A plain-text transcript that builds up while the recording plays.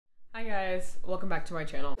Hi guys, welcome back to my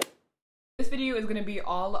channel. This video is going to be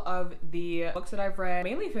all of the books that I've read,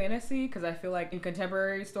 mainly fantasy, because I feel like in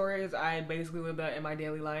contemporary stories, I basically live that in my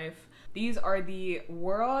daily life. These are the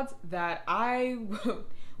worlds that I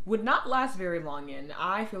would not last very long in.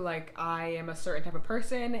 I feel like I am a certain type of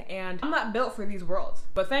person and I'm not built for these worlds.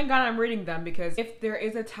 But thank God I'm reading them, because if there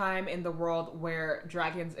is a time in the world where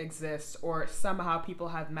dragons exist or somehow people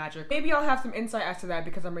have magic, maybe I'll have some insight as to that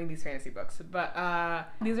because I'm reading these fantasy books. But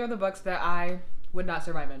these are the books that I would not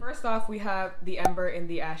survive in. First off, we have The Ember in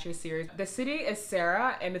the Ashes series. The city is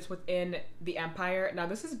Sarah and it's within the Empire. Now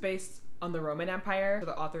this is based on the Roman Empire, so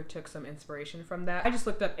the author took some inspiration from that. I just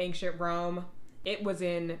looked up ancient Rome. It was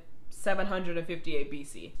in 758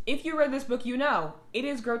 BC. If you read this book, you know it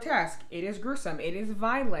is grotesque, it is gruesome, it is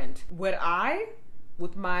violent. Would I,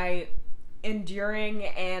 with my enduring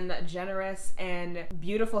and generous and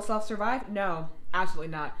beautiful self, survive? No,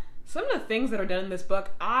 absolutely not. Some of the things that are done in this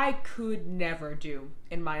book, I could never do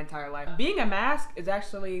in my entire life. Being a mask is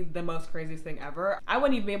actually the most craziest thing ever. I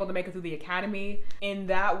wouldn't even be able to make it through the academy. In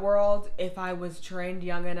that world, if I was trained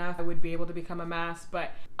young enough, I would be able to become a mask.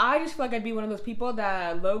 But I just feel like I'd be one of those people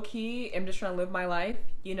that low-key am just trying to live my life,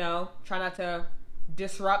 you know, try not to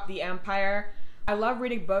disrupt the empire. I love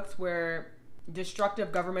reading books where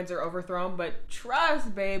destructive governments are overthrown, but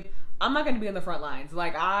trust, babe, I'm not gonna be in the front lines.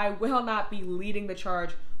 Like, I will not be leading the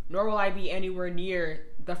charge, nor will I be anywhere near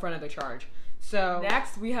the front of the charge. So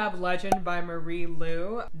next we have Legend by Marie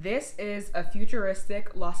Lu. This is a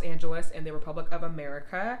futuristic Los Angeles in the Republic of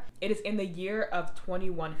America. It is in the year of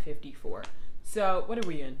 2154. So what are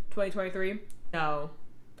we in, 2023? No,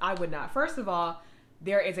 I would not. First of all,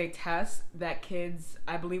 there is a test that kids,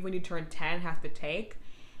 I believe when you turn 10, have to take,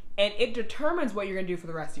 and it determines what you're gonna do for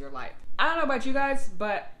the rest of your life. I don't know about you guys,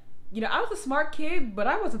 but you know, I was a smart kid, but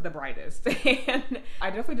I wasn't the brightest. And I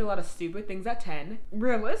definitely did a lot of stupid things at 10.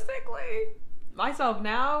 Realistically, myself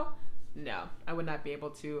now, no, I would not be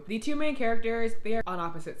able to. The two main characters, they're on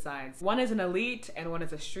opposite sides. One is an elite and one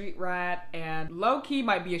is a street rat, and low-key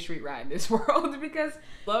might be a street rat in this world because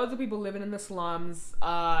loads of people living in the slums.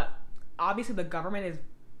 Obviously the government is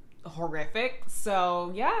horrific,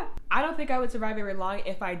 so yeah. I don't think I would survive very long.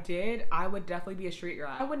 If I did, I would definitely be a street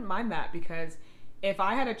rat. I wouldn't mind that, because if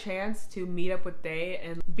I had a chance to meet up with Day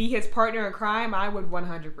and be his partner in crime, I would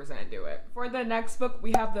 100% do it. For the next book,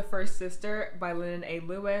 we have The First Sister by Lyndon A.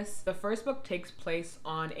 Lewis. The first book takes place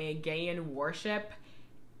on a Gaian warship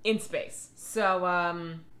in space.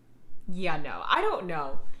 So, yeah, no, I don't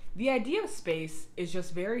know. The idea of space is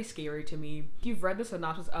just very scary to me. If you've read the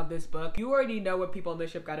synopsis of this book, you already know what people on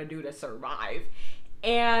this ship gotta do to survive.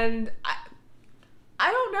 And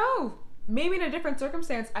I don't know. Maybe in a different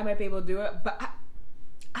circumstance, I might be able to do it, but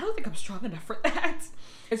I don't think I'm strong enough for that.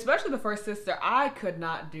 Especially The First Sister, I could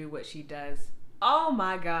not do what she does. Oh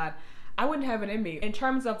my God, I wouldn't have it in me. In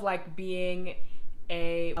terms of like being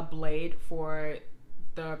a blade for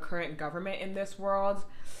the current government in this world,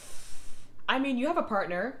 I mean, you have a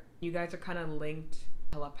partner, you guys are kind of linked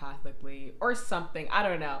telepathically or something, I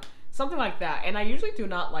don't know, something like that. And I usually do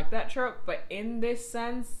not like that trope, but in this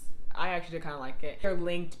sense, I actually kind of like it. They're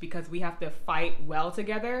linked because we have to fight well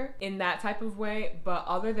together in that type of way. But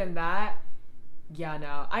other than that, yeah,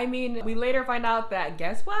 no. I mean, we later find out that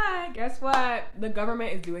guess what? Guess what? The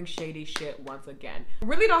government is doing shady shit once again.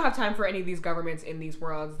 Really don't have time for any of these governments in these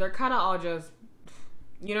worlds. They're kind of all just,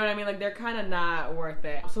 you know what I mean? Like, they're kind of not worth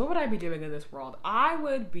it. So what would I be doing in this world? I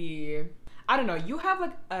would be, I don't know. You have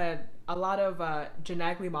like a lot of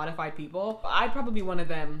genetically modified people. I'd probably be one of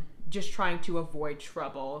them, just trying to avoid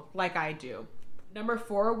trouble like I do. Number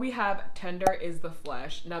 4, we have Tender is the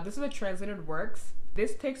Flesh. Now this is a translated works.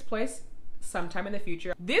 This takes place sometime in the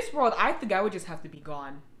future. This world, I think I would just have to be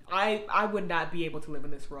gone. I would not be able to live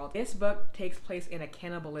in this world. This book takes place in a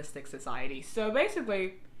cannibalistic society. So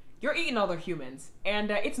basically, you're eating other humans and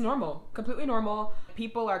it's normal, completely normal.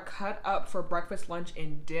 People are cut up for breakfast, lunch,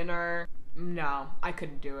 and dinner. No, I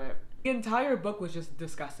couldn't do it. The entire book was just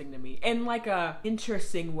disgusting to me in like a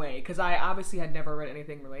interesting way, because I obviously had never read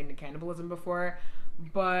anything relating to cannibalism before,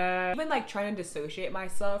 but even like trying to dissociate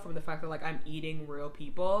myself from the fact that like I'm eating real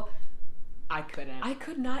people, I couldn't. I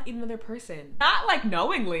could not eat another person. Not like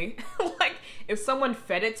knowingly. Like if someone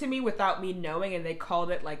fed it to me without me knowing and they called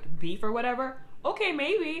it like beef or whatever, okay,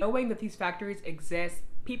 maybe. Knowing that these factories exist,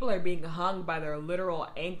 people are being hung by their literal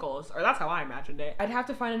ankles, or that's how I imagined it. I'd have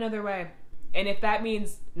to find another way. And if that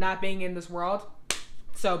means not being in this world,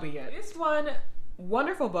 so be it. This one,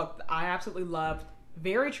 wonderful book that I absolutely loved.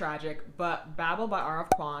 Very tragic, but Babel by R.F.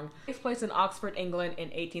 Kuang takes place in Oxford, England in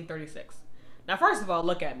 1836. Now, first of all,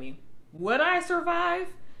 look at me. Would I survive?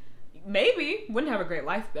 Maybe. Wouldn't have a great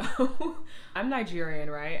life though. I'm Nigerian,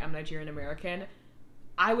 right? I'm Nigerian American.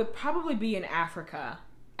 I would probably be in Africa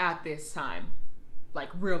at this time, like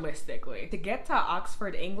realistically. To get to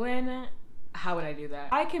Oxford, England, how would I do that?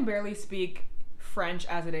 I can barely speak French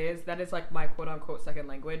as it is. That is like my quote unquote second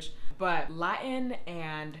language. But Latin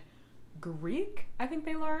and Greek, I think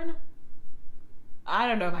they learn. I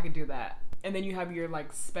don't know if I could do that. And then you have your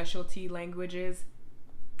like specialty languages.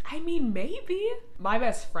 I mean, maybe. My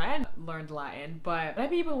best friend learned Latin, but would I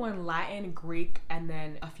be able to learn Latin, Greek, and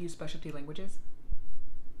then a few specialty languages?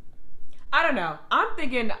 I don't know. I'm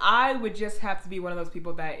thinking I would just have to be one of those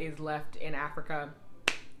people that is left in Africa,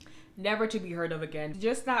 never to be heard of again.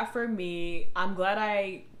 Just not for me. I'm glad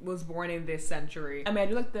I was born in this century. I mean, I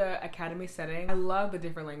do like the academy setting. I love the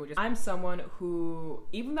different languages. I'm someone who,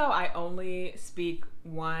 even though I only speak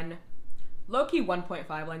low-key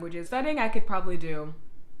 1.5 languages, studying I could probably do.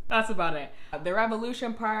 That's about it. The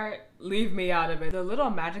revolution part, leave me out of it. The little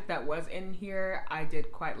magic that was in here, I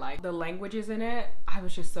did quite like. The languages in it, I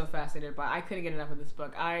was just so fascinated by. I couldn't get enough of this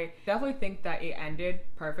book. I definitely think that it ended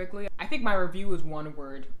perfectly. I think my review was one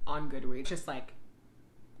word on Goodreads. Just like,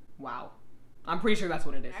 wow. I'm pretty sure that's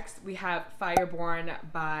what it is. Next, we have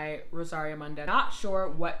Fireborne by Rosario Mendez. Not sure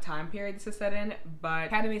what time period this is set in, but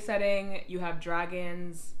academy setting, you have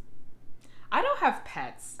dragons. I don't have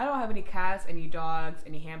pets. I don't have any cats, any dogs,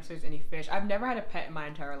 any hamsters, any fish. I've never had a pet in my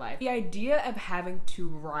entire life. The idea of having to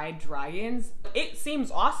ride dragons, it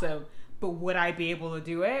seems awesome, but would I be able to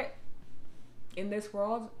do it in this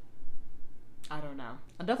world? I don't know.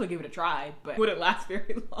 I'll definitely give it a try, but would it last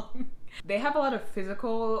very long? They have a lot of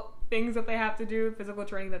physical things that they have to do, physical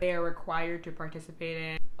training that they are required to participate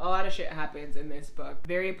in. A lot of shit happens in this book.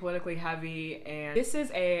 Very politically heavy, and this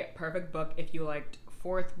is a perfect book if you liked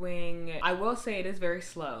Fourth Wing. I will say it is very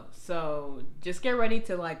slow, so just get ready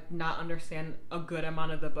to like not understand a good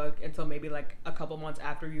amount of the book until maybe like a couple months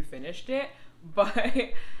after you finished it. But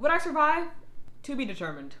would I survive? To be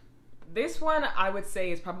determined. This one I would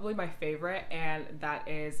say is probably my favorite, and that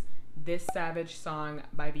is This Savage Song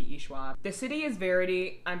by V.E. Schwab. The city is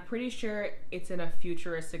Verity. I'm pretty sure it's in a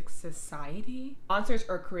futuristic society. Monsters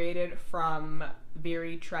are created from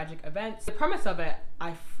very tragic events. The premise of it,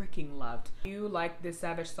 I freaking loved. You like This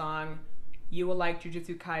Savage Song, you will like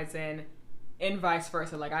Jujutsu Kaisen, and vice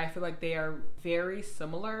versa. Like, I feel like they are very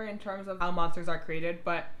similar in terms of how monsters are created,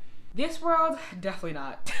 but this world, definitely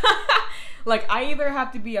not. Like, I either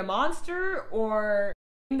have to be a monster, or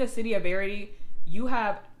in the city of Verity, you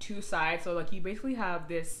have two sides. So like you basically have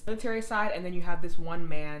this military side, and then you have this one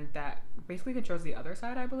man that basically controls the other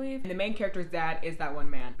side, I believe. And the main character's dad is that one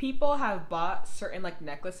man. People have bought certain like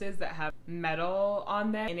necklaces that have metal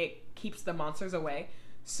on them, and it keeps the monsters away.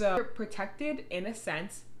 So you're protected in a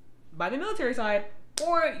sense by the military side,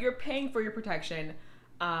 or you're paying for your protection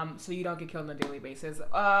so you don't get killed on a daily basis.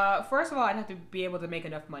 First of all, I'd have to be able to make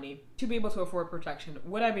enough money to be able to afford protection.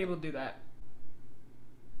 Would I be able to do that?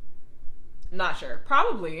 Not sure.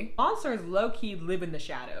 Probably. Monsters low-key live in the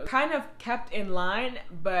shadows. Kind of kept in line,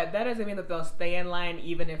 but that doesn't mean that they'll stay in line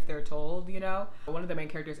even if they're told, you know? One of the main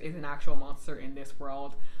characters is an actual monster in this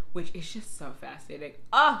world, which is just so fascinating.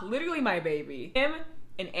 Literally my baby. Him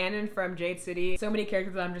and Annan from Jade City. So many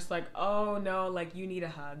characters that I'm just like, oh no, like you need a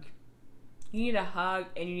hug. You need a hug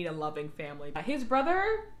and you need a loving family. His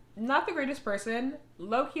brother, not the greatest person.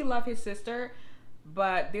 Low-key love his sister,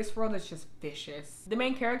 but this world is just vicious. The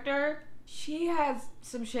main character, she has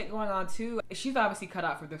some shit going on too. She's obviously cut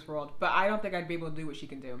out for this world, but I don't think I'd be able to do what she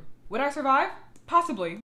can do. Would I survive?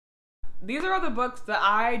 Possibly. These are all the books that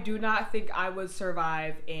I do not think I would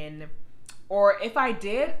survive in, or if I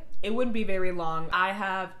did, it wouldn't be very long. I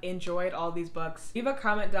have enjoyed all these books. Leave a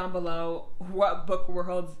comment down below what book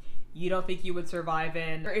worlds you don't think you would survive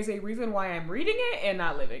in. There is a reason why I'm reading it and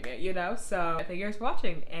not living it, you know? So thank you guys for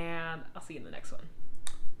watching, and I'll see you in the next one.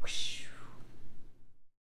 Whoosh.